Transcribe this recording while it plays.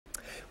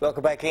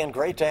Welcome back in.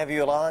 Great to have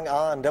you along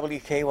on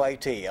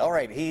WKYT. All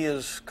right, he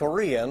is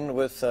Korean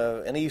with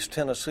an East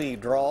Tennessee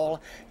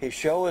drawl. His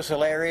show is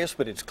hilarious,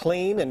 but it's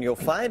clean, and you'll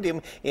find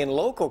him in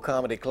local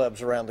comedy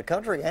clubs around the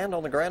country and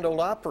on the Grand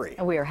Ole Opry.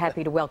 And we are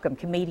happy to welcome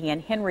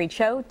comedian Henry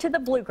Cho to the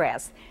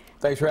Bluegrass.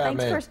 Thanks for having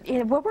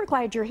me. Well, we're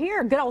glad you're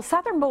here. Good old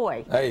Southern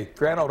boy. Hey,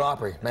 Grand Ole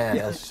Opry, man,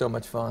 that's so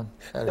much fun.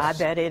 I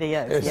bet it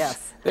is,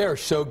 yes. They are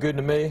so good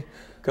to me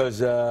because,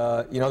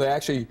 you know, they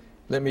actually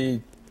let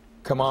me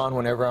come on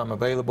whenever I'm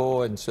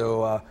available, and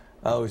so I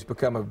always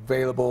become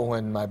available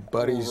when my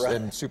buddies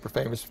and super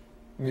famous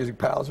music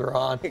pals are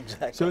on.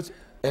 Exactly. So it's,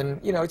 and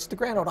you know, it's the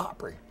Grand Ole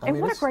Opry. I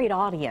mean, what a great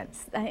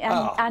audience.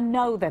 I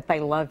know that they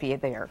love you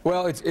there.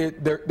 Well,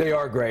 they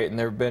are great, and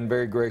they've been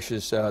very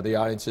gracious, the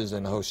audiences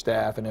and the host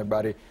staff and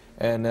everybody.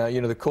 And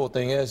you know, the cool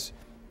thing is,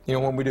 you know,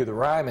 when we do the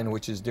rhyming,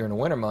 which is during the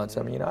winter months,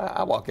 I mean, you know,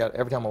 I walk out,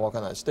 every time I walk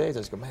on that stage, I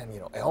just go, man,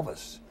 you know,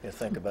 Elvis. You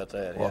think about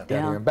that, Walk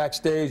down here, and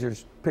backstage,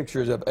 there's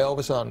pictures of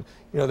Elvis on,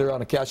 you know, they're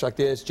on a couch like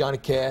this, Johnny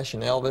Cash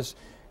and Elvis,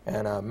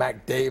 and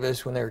Mac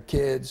Davis when they were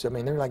kids. I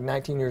mean, they're like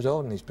 19 years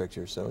old in these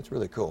pictures, so it's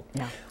really cool.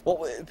 Yeah.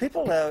 Well,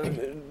 people now,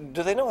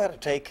 do they know how to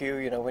take you?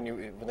 You know,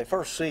 when they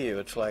first see you,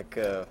 it's like...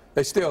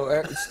 They still,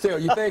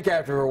 you think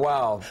after a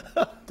while,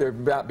 there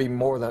about be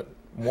more than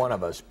one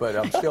of us, but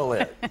I'm still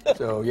it.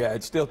 So yeah,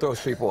 it still throws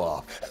people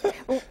off.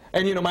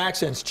 And you know, my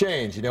accent's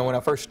changed. You know, when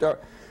I first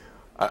start,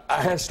 I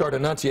had to start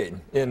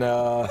enunciating in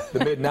the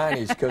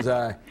mid-90s because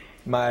I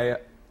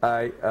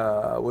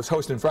was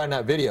hosting Friday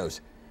night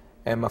videos,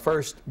 and my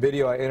first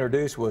video I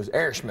introduced was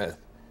Aerosmith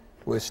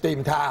with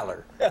Steven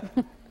Tyler.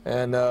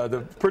 And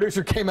the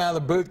producer came out of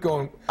the booth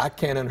going, I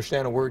can't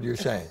understand a word you're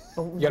saying.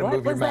 You got to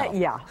move your mouth.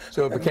 Yeah.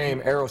 So it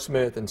became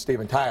Aerosmith and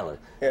Steven Tyler.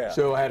 Yeah.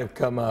 So I had to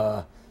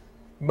come.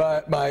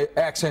 My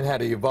accent had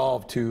to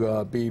evolve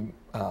to be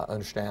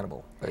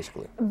understandable,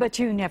 basically. But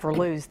you never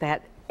lose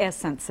that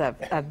essence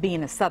of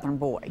being a Southern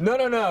boy. No,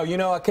 no, no. You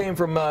know, I came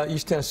from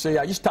East Tennessee.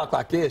 I used to talk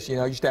like this. You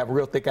know, I used to have a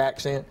real thick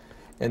accent,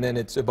 and then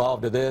it's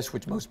evolved to this,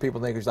 which most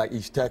people think is like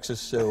East Texas.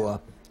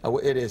 So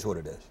it is what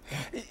it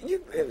is.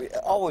 You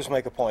always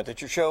make a point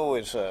that your show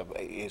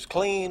is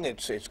clean.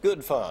 It's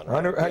good fun.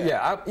 Right?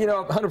 Yeah, you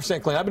know,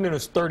 100% clean. I've been doing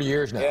this 30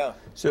 years now. Yeah.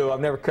 So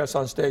I've never cussed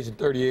on stage in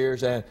 30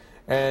 years,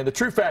 and the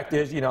true fact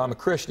is, you know, I'm a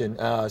Christian,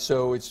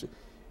 so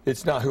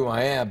it's not who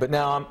I am. But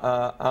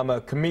now I'm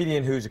a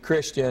comedian who's a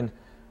Christian.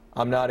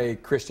 I'm not a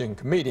Christian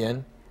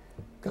comedian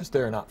because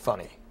they're not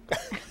funny.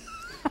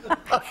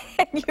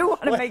 You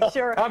want to make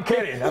sure. I'm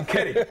kidding. I'm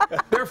kidding.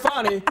 They're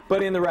funny,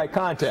 but in the right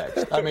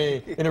context. I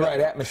mean, in the right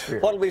atmosphere.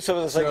 What'll be some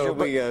of the things you'll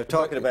be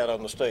talking about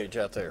on the stage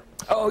out there?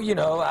 Oh, you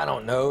know, I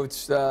don't know.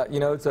 It's you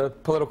know, it's a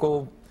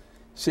political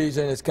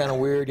season. It's kind of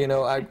weird. You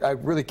know, I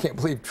really can't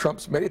believe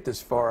Trump's made it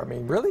this far. I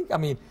mean, really? I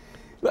mean.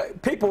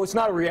 People, it's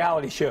not a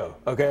reality show,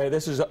 okay?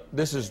 This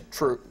is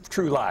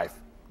true life,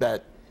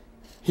 that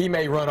he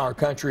may run our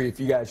country if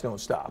you guys don't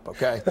stop,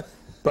 okay?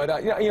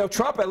 But, you know,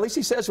 Trump, at least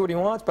he says what he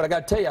wants, but I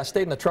got to tell you, I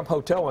stayed in the Trump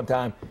hotel one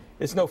time.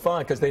 It's no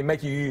fun because they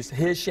make you use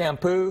his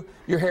shampoo.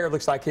 Your hair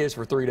looks like his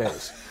for 3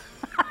 days.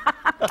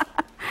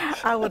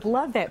 I would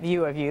love that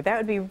view of you. That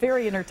would be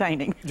very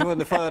entertaining. Join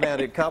the fun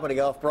out at Comedy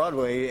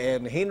Off-Broadway,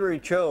 and Henry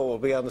Cho will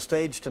be on the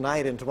stage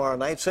tonight and tomorrow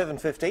night,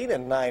 7:15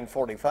 and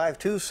 9:45,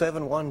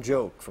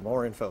 271-JOKE for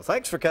more info.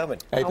 Thanks for coming.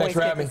 Hey, thanks for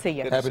having me. Good to see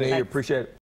you. Happy New Year. Appreciate it.